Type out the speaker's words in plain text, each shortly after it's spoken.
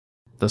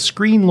The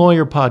Screen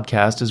Lawyer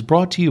podcast is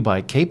brought to you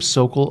by Cape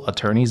Sokol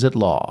Attorneys at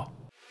Law.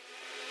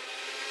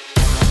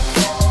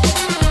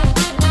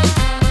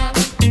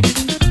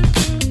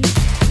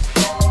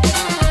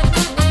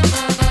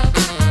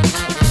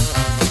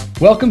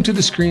 Welcome to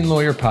the Screen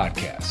Lawyer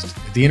podcast,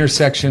 at the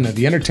intersection of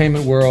the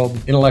entertainment world,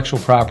 intellectual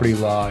property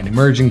law, and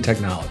emerging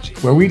technology,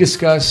 where we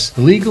discuss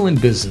legal and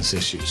business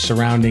issues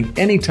surrounding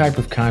any type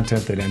of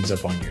content that ends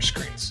up on your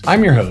screens.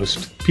 I'm your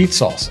host, Pete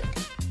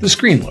Salsic, the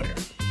Screen Lawyer.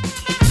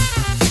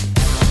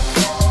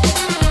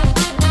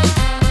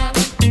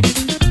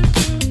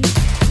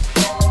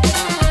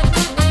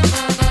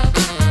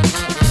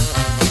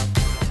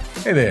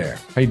 Hey there,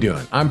 how you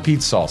doing? I'm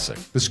Pete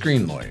Salsic, the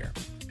Screen Lawyer.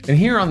 And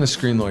here on the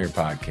Screen Lawyer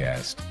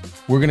podcast,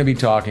 we're going to be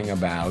talking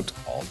about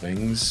all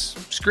things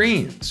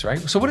screens, right?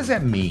 So what does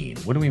that mean?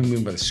 What do we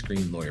mean by the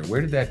screen lawyer? Where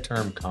did that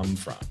term come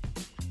from?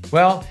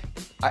 Well,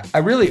 I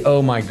really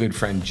owe my good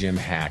friend Jim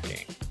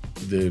Hacking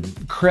the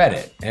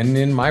credit. And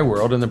in my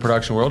world, in the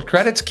production world,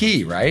 credit's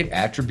key, right?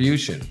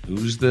 Attribution.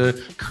 Who's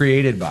the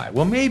created by?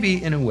 Well,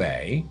 maybe in a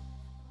way,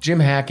 Jim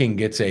Hacking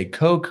gets a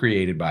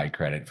co-created by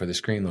credit for the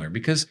screen lawyer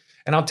because,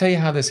 and I'll tell you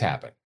how this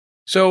happened.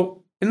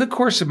 So in the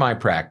course of my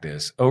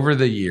practice, over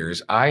the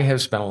years, I have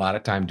spent a lot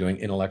of time doing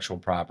intellectual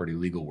property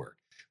legal work.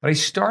 But I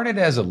started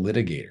as a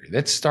litigator.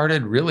 That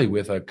started really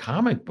with a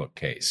comic book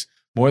case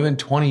more than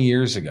 20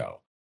 years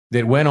ago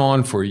that went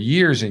on for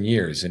years and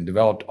years and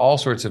developed all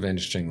sorts of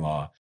interesting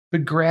law,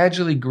 but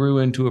gradually grew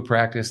into a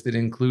practice that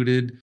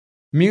included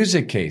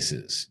music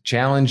cases,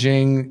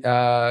 challenging,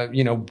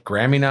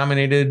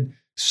 Grammy-nominated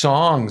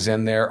songs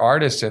and their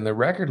artists and their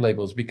record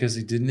labels because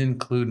they didn't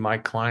include my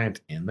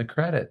client in the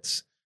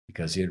credits,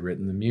 because he had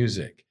written the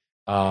music.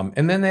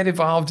 And then that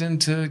evolved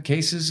into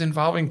cases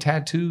involving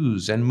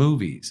tattoos and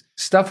movies,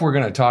 stuff we're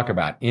going to talk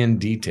about in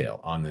detail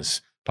on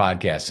this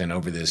podcast and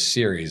over this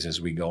series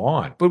as we go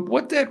on. But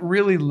what that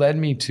really led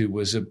me to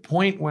was a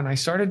point when I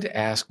started to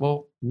ask,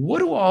 well, what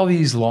do all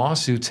these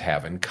lawsuits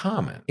have in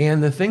common?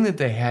 And the thing that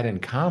they had in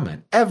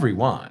common,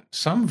 everyone,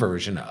 some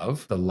version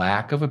of the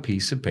lack of a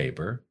piece of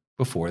paper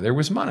before there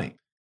was money.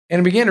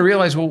 And I began to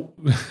realize, well,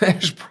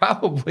 there's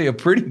probably a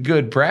pretty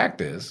good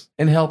practice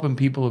in helping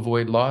people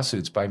avoid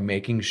lawsuits by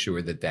making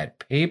sure that that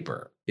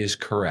paper is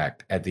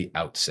correct at the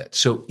outset.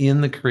 So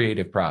in the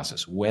creative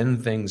process, when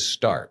things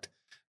start,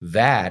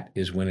 that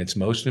is when it's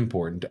most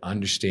important to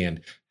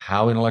understand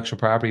how intellectual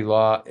property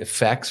law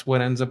affects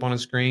what ends up on a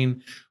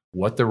screen,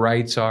 what the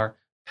rights are,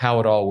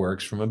 how it all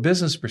works from a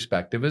business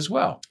perspective as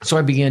well. So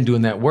I began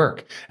doing that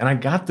work. And I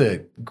got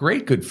the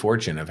great good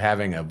fortune of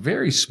having a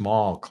very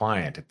small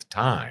client at the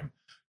time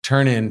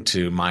turn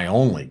into my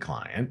only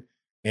client.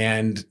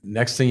 And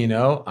next thing you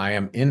know, I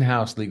am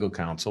in-house legal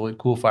counsel at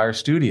Coolfire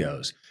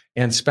Studios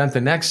and spent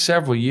the next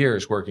several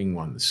years working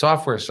on the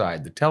software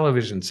side, the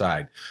television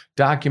side,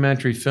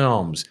 documentary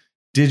films,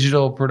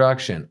 digital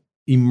production,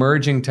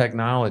 emerging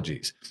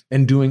technologies,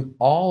 and doing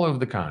all of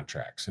the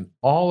contracts and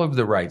all of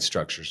the right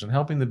structures and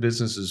helping the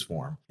businesses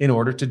form in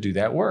order to do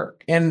that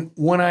work. And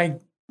when I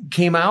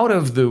came out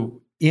of the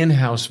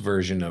in-house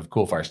version of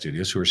Coolfire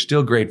Studios, who are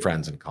still great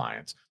friends and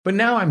clients, but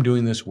now I'm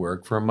doing this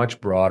work for a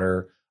much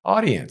broader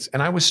audience.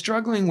 And I was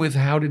struggling with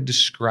how to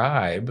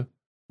describe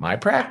my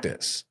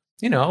practice.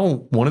 You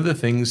know, one of the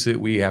things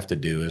that we have to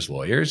do as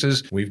lawyers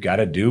is we've got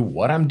to do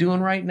what I'm doing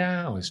right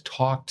now is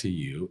talk to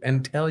you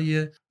and tell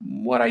you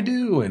what I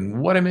do and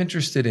what I'm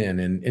interested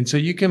in. And so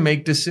you can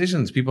make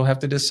decisions. People have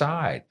to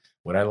decide,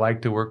 would I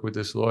like to work with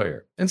this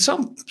lawyer? And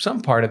some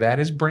part of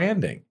that is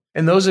branding.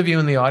 And those of you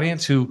in the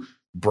audience who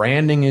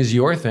branding is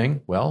your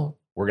thing, well,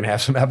 we're going to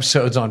have some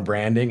episodes on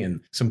branding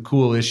and some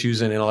cool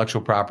issues in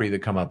intellectual property that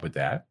come up with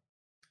that.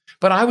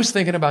 But I was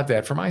thinking about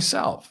that for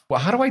myself. Well,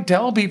 how do I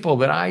tell people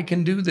that I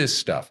can do this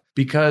stuff?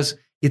 Because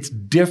it's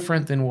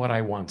different than what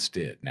I once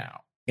did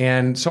now.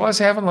 And so I was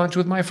having lunch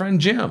with my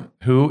friend Jim,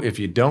 who, if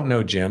you don't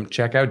know Jim,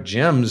 check out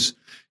Jim's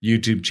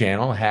YouTube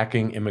channel,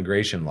 Hacking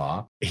Immigration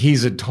Law.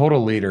 He's a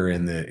total leader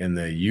in the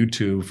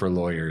YouTube for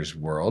lawyers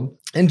world.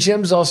 And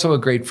Jim's also a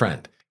great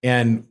friend.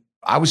 And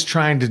I was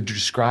trying to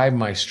describe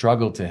my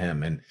struggle to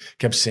him and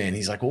kept saying,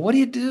 he's like, well, what do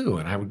you do?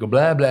 And I would go,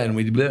 blah, blah, and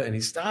we'd blah, and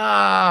he'd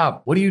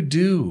stop. What do you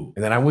do?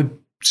 And then I would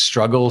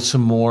struggle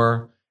some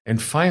more.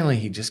 And finally,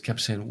 he just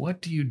kept saying,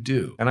 what do you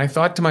do? And I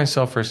thought to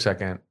myself for a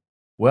second,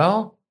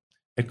 well,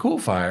 at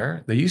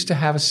Coolfire, they used to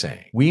have a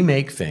saying, we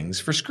make things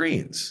for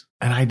screens.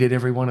 And I did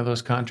every one of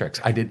those contracts.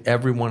 I did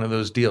every one of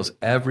those deals,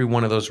 every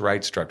one of those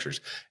rights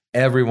structures,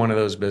 every one of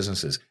those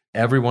businesses,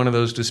 every one of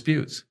those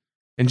disputes.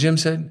 And Jim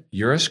said,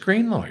 you're a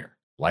screen lawyer.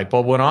 Light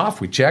bulb went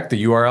off. We checked.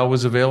 The URL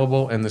was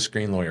available and the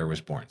screen lawyer was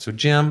born. So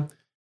Jim,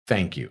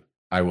 thank you.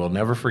 I will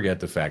never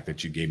forget the fact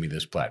that you gave me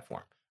this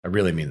platform. I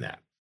really mean that.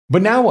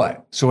 But now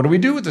what? So what do we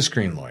do with the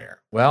screen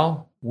lawyer?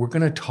 Well, we're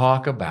going to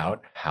talk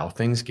about how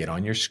things get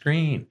on your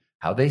screen,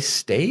 how they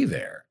stay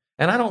there.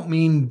 And I don't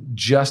mean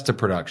just a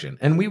production.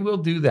 And we will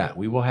do that.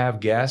 We will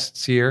have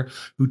guests here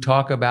who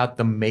talk about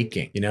the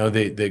making. You know,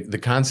 the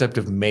concept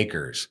of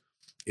makers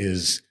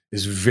is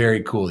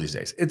very cool these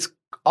days. It's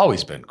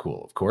always been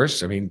cool, of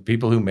course. I mean,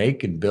 people who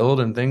make and build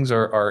and things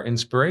are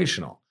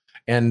inspirational.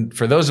 And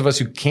for those of us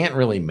who can't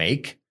really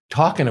make,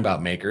 talking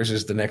about makers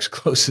is the next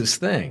closest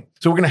thing.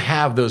 So we're going to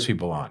have those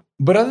people on.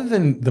 But other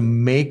than the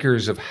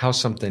makers of how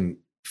something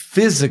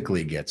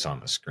physically gets on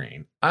the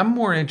screen, I'm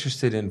more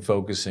interested in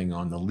focusing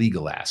on the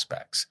legal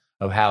aspects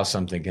of how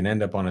something can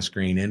end up on a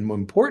screen, and more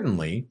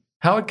importantly,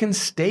 how it can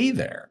stay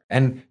there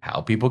and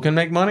how people can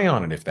make money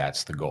on it if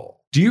that's the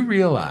goal. Do you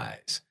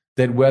realize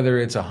that whether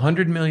it's a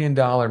 $100 million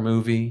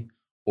movie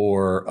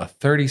or a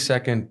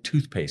 30-second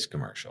toothpaste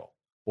commercial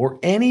or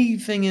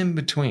anything in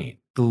between,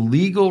 the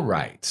legal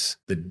rights,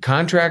 the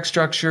contract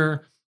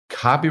structure,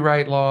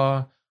 copyright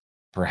law,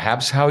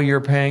 perhaps how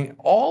you're paying,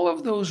 all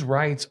of those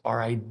rights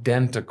are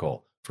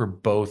identical for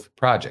both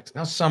projects.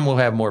 Now, some will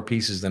have more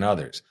pieces than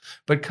others,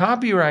 but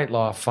copyright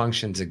law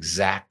functions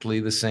exactly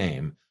the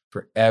same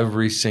for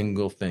every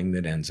single thing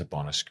that ends up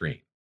on a screen.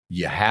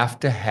 You have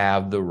to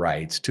have the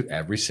rights to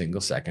every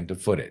single second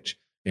of footage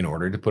in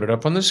order to put it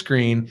up on the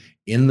screen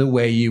in the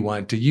way you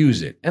want to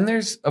use it. And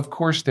of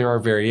course, there are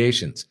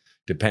variations.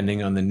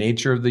 Depending on the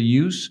nature of the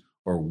use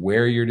or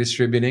where you're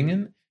distributing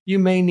in, you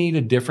may need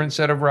a different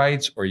set of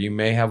rights, or you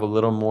may have a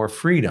little more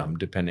freedom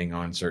depending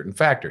on certain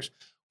factors.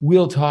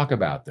 We'll talk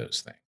about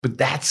those things. But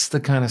that's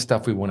the kind of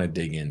stuff we want to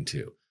dig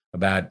into,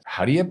 about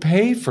how do you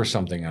pay for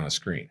something on a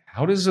screen?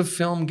 How does a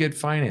film get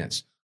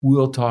financed?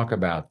 We'll talk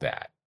about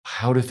that.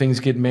 How do things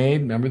get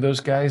made? Remember those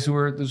guys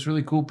those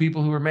really cool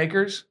people who were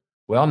makers?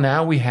 Well,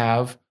 now we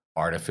have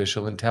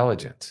artificial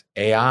intelligence,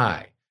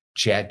 AI,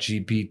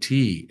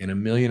 ChatGPT, and a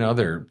million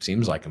other,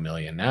 seems like a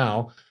million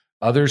now,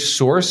 other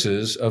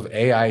sources of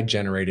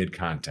AI-generated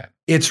content.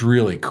 It's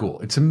really cool.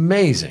 It's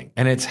amazing.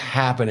 And it's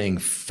happening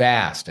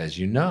fast, as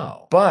you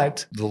know.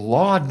 But the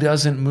law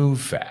doesn't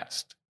move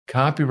fast.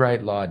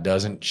 Copyright law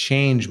doesn't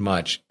change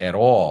much at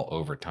all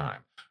over time,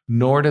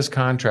 nor does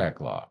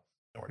contract law,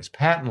 nor does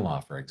patent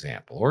law, for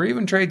example, or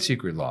even trade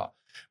secret law.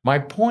 My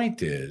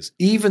point is,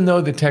 even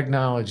though the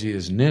technology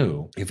is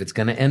new, if it's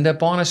going to end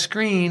up on a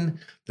screen,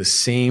 the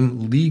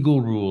same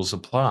legal rules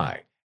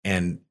apply.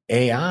 And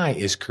AI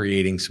is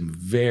creating some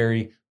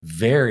very,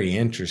 very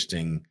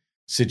interesting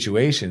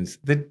situations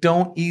that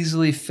don't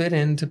easily fit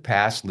into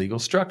past legal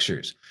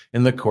structures.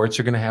 And the courts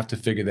are going to have to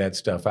figure that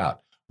stuff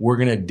out. We're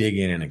going to dig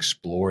in and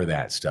explore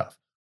that stuff.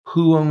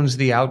 Who owns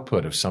the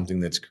output of something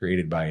that's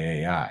created by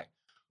AI?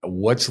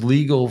 What's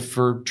legal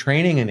for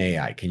training an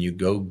AI? Can you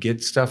go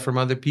get stuff from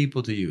other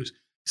people to use?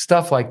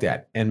 Stuff like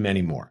that, and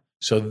many more.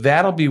 So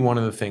that'll be one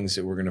of the things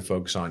that we're going to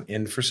focus on.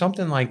 And for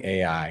something like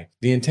AI,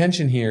 the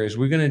intention here is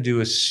we're going to do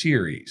a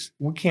series.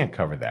 We can't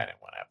cover that in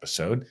one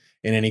episode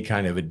in any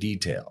kind of a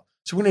detail.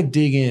 So we're going to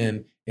dig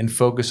in and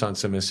focus on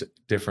some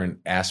different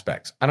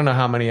aspects. I don't know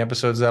how many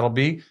episodes that'll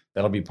be.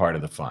 That'll be part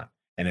of the fun.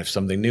 And if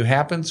something new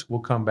happens,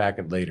 we'll come back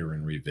later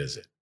and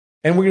revisit.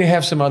 And we're going to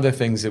have some other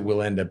things that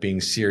will end up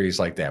being series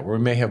like that, where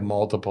we may have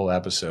multiple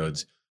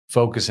episodes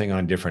focusing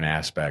on different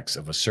aspects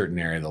of a certain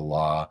area of the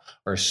law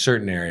or a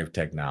certain area of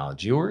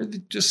technology, or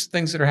just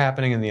things that are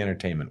happening in the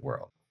entertainment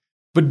world.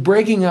 But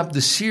breaking up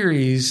the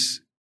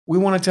series, we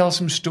want to tell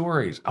some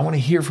stories. I want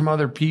to hear from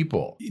other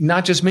people,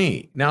 not just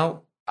me.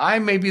 Now, I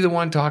may be the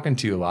one talking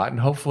to you a lot, and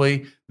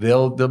hopefully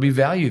there'll be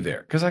value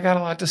there because I got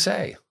a lot to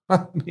say.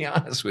 I'll be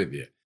honest with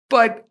you.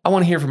 But I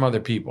want to hear from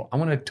other people. I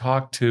want to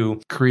talk to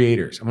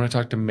creators. I want to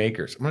talk to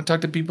makers. I want to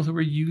talk to people who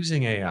are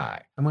using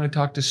AI. I want to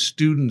talk to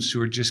students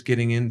who are just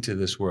getting into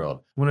this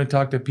world. I want to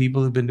talk to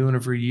people who've been doing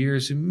it for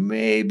years who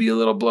may be a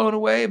little blown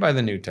away by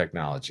the new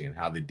technology and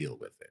how they deal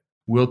with it.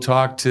 We'll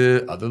talk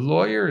to other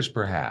lawyers,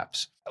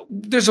 perhaps.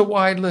 There's a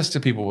wide list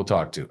of people we'll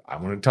talk to. I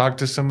want to talk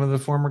to some of the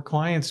former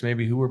clients,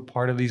 maybe who were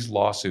part of these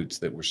lawsuits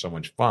that were so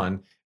much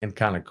fun and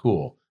kind of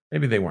cool.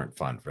 Maybe they weren't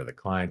fun for the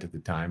client at the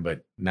time,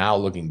 but now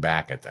looking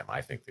back at them,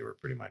 I think they were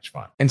pretty much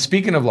fun. And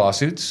speaking of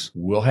lawsuits,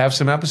 we'll have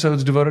some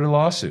episodes devoted to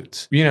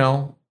lawsuits. You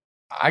know,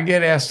 I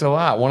get asked a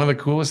lot. One of the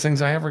coolest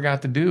things I ever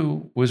got to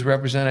do was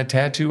represent a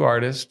tattoo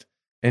artist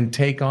and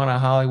take on a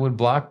Hollywood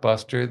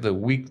blockbuster the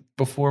week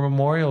before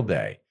Memorial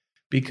Day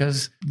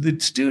because the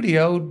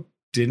studio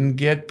didn't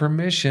get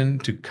permission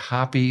to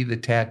copy the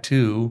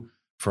tattoo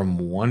from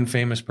one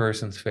famous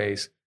person's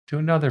face to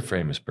another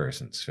famous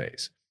person's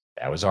face.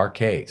 That was our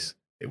case.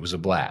 It was a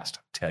blast.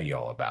 I'll tell you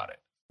all about it.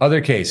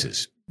 Other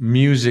cases,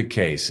 music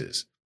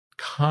cases,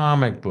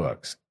 comic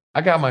books.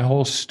 I got my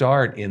whole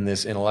start in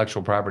this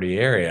intellectual property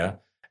area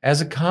as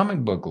a comic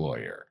book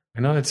lawyer. I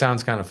know that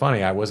sounds kind of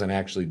funny. I wasn't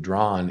actually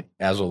drawn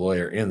as a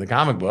lawyer in the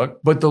comic book,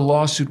 but the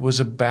lawsuit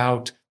was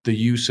about the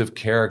use of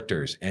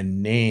characters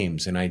and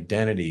names and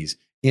identities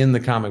in the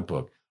comic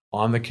book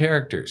on the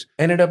characters.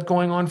 Ended up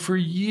going on for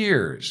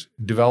years,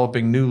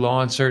 developing new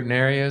law in certain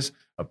areas,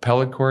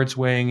 appellate courts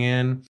weighing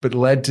in, but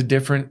led to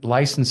different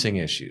licensing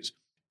issues.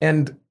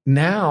 And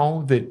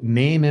now that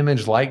name,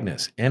 image,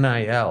 likeness,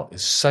 NIL,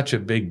 is such a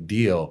big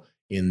deal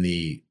in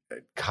the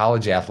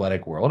college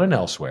athletic world and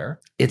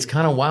elsewhere, it's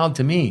kind of wild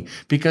to me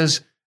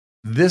because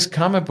this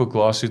comic book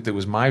lawsuit that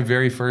was my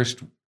very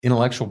first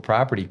intellectual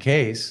property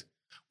case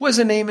was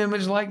a name,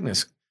 image,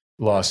 likeness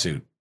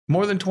lawsuit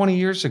more than 20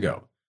 years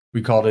ago.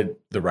 We called it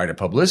the right of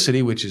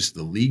publicity, which is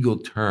the legal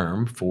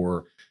term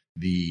for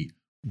the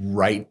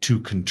right to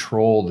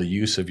control the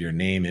use of your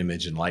name,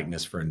 image, and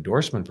likeness for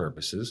endorsement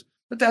purposes,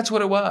 but that's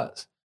what it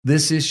was.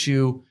 This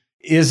issue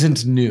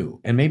isn't new.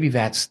 And maybe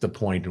that's the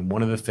point. And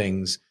one of the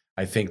things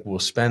I think we'll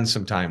spend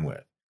some time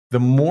with. The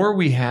more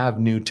we have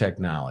new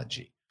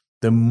technology,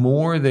 the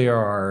more there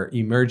are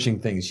emerging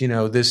things.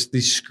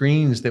 These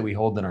screens that we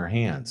hold in our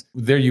hands,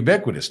 they're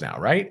ubiquitous now,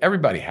 right?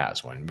 Everybody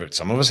has one, but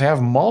some of us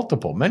have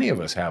multiple. Many of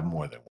us have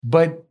more than one.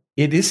 But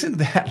it isn't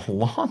that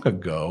long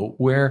ago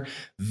where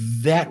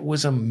that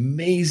was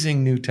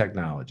amazing new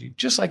technology,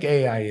 just like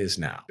AI is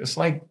now, just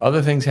like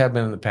other things have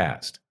been in the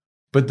past.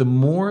 But the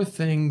more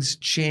things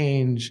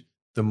change,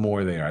 the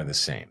more they are the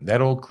same.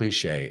 That old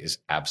cliche is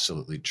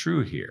absolutely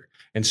true here.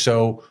 And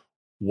so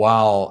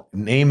while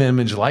name,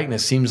 image,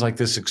 likeness seems like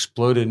this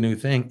exploded new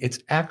thing, it's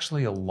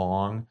actually a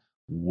long,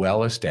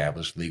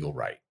 well-established legal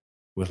right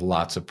with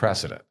lots of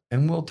precedent.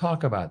 And we'll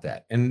talk about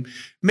that. And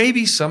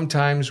maybe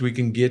sometimes we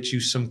can get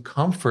you some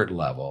comfort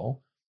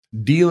level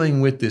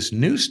dealing with this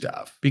new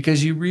stuff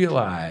because you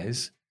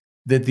realize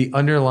that the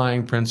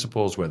underlying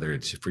principles, whether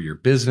it's for your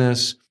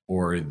business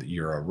or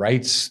you're a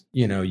rights,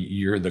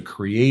 you're the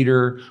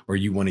creator, or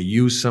you want to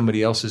use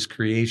somebody else's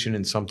creation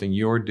in something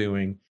you're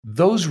doing,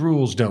 those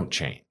rules don't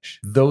change.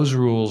 Those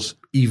rules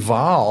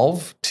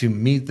evolve to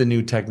meet the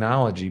new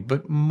technology,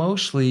 but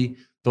mostly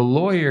the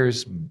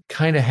lawyers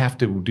kind of have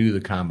to do the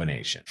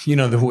combination.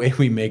 The way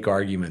we make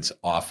arguments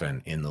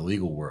often in the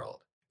legal world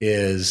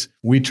is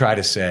we try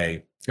to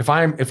say, if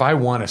I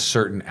want a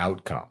certain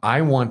outcome,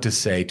 I want to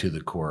say to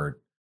the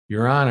court,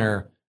 Your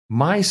Honor,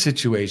 my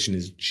situation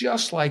is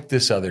just like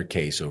this other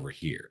case over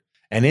here.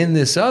 And in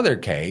this other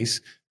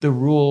case, the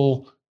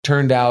rule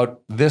turned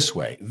out this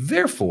way.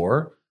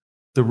 Therefore,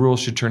 the rule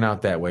should turn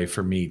out that way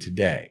for me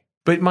today.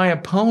 But my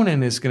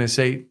opponent is going to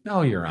say,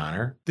 no, Your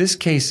Honor, this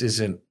case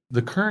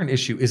the current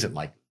issue isn't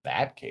like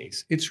that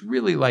case. It's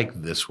really like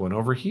this one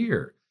over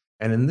here.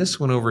 And in this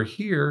one over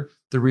here,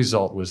 the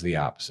result was the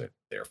opposite.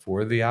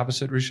 Therefore, the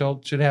opposite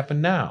result should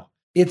happen now.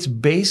 It's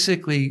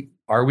basically,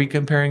 are we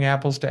comparing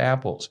apples to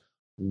apples?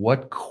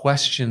 What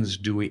questions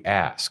do we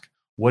ask?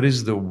 What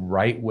is the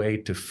right way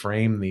to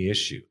frame the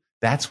issue?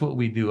 That's what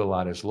we do a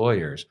lot as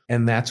lawyers.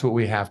 And that's what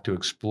we have to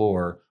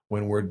explore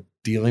when we're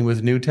dealing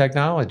with new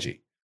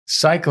technology.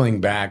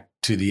 Cycling back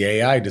to the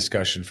AI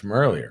discussion from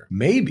earlier,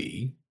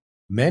 maybe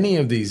many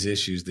of these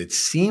issues that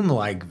seem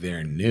like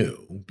they're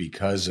new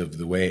because of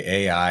the way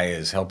AI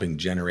is helping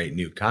generate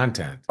new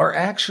content are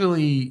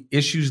actually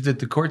issues that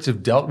the courts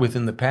have dealt with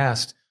in the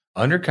past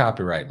under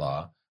copyright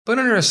law, but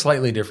under a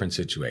slightly different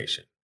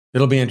situation.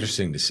 It'll be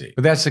interesting to see,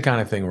 but that's the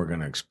kind of thing we're going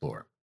to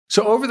explore.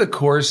 So over the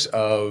course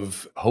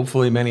of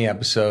hopefully many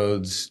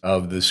episodes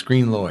of the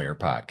Screen Lawyer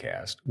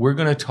podcast, we're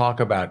going to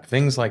talk about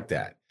things like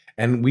that.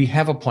 And we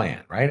have a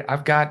plan, right?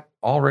 I've got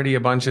already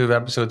a bunch of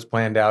episodes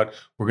planned out.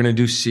 We're going to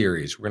do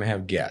series. We're going to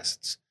have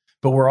guests,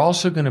 but we're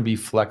also going to be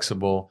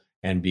flexible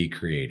and be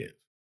creative.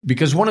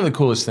 Because one of the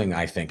coolest things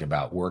I think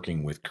about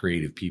working with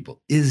creative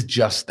people is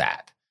just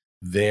that,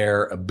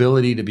 their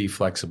ability to be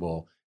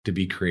flexible, to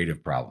be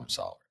creative problem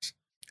solvers.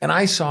 And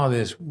I saw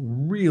this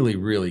really,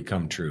 really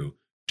come true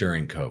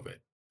during COVID.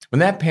 When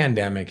that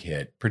pandemic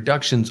hit,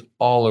 productions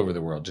all over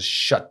the world just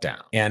shut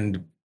down.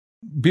 And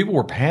people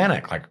were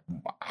panicked, like,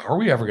 how are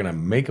we ever going to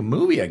make a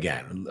movie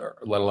again,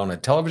 let alone a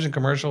television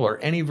commercial or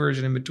any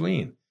version in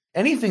between?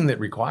 Anything that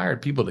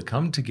required people to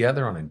come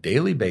together on a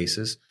daily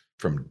basis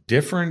from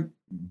different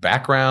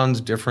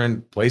backgrounds,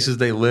 different places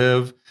they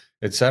live,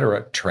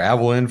 etc.,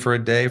 travel in for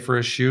a day for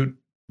a shoot,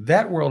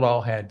 that world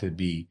all had to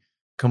be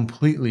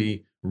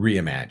completely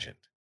reimagined.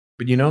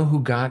 But you know who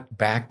got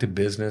back to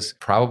business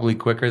probably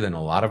quicker than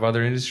a lot of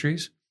other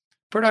industries?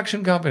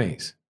 Production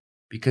companies,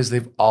 because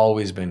they've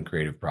always been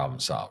creative problem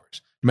solvers.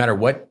 No matter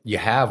what you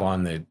have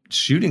on the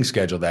shooting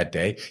schedule that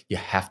day, you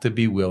have to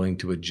be willing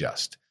to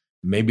adjust.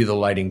 Maybe the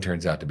lighting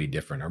turns out to be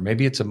different, or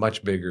maybe it's a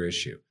much bigger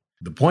issue.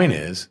 The point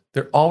is,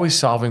 they're always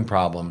solving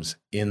problems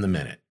in the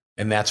minute.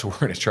 And that's what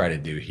we're going to try to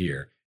do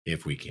here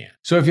if we can.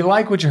 So if you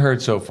like what you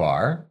heard so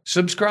far,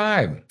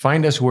 subscribe.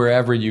 Find us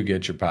wherever you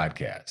get your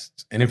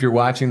podcasts. And if you're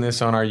watching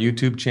this on our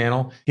YouTube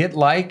channel, hit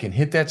like and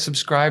hit that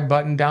subscribe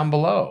button down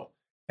below.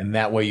 And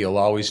that way you'll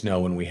always know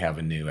when we have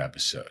a new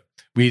episode.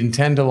 We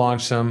intend to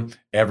launch some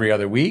every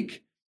other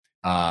week,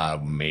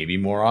 maybe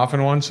more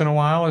often once in a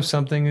while if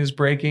something is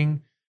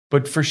breaking,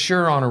 but for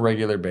sure on a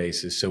regular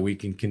basis so we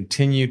can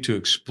continue to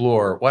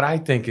explore what I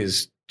think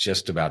is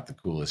just about the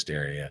coolest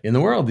area in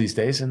the world these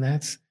days, and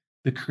that's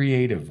the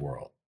creative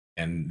world.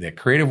 And the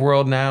creative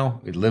world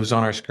now, it lives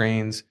on our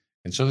screens.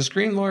 And so the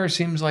Screen Lawyer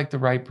seems like the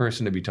right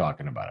person to be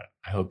talking about it.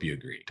 I hope you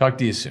agree. Talk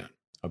to you soon.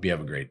 Hope you have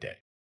a great day.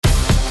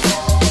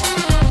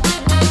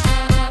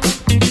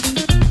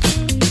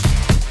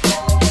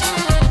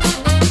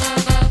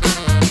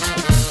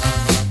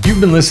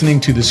 You've been listening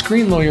to the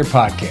Screen Lawyer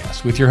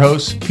podcast with your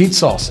host, Pete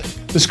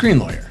Salsik, the Screen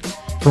Lawyer.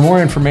 For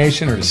more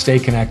information or to stay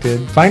connected,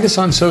 find us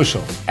on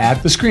social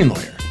 @The Screen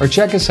Lawyer or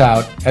check us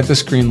out at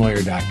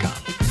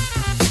thescreenlawyer.com.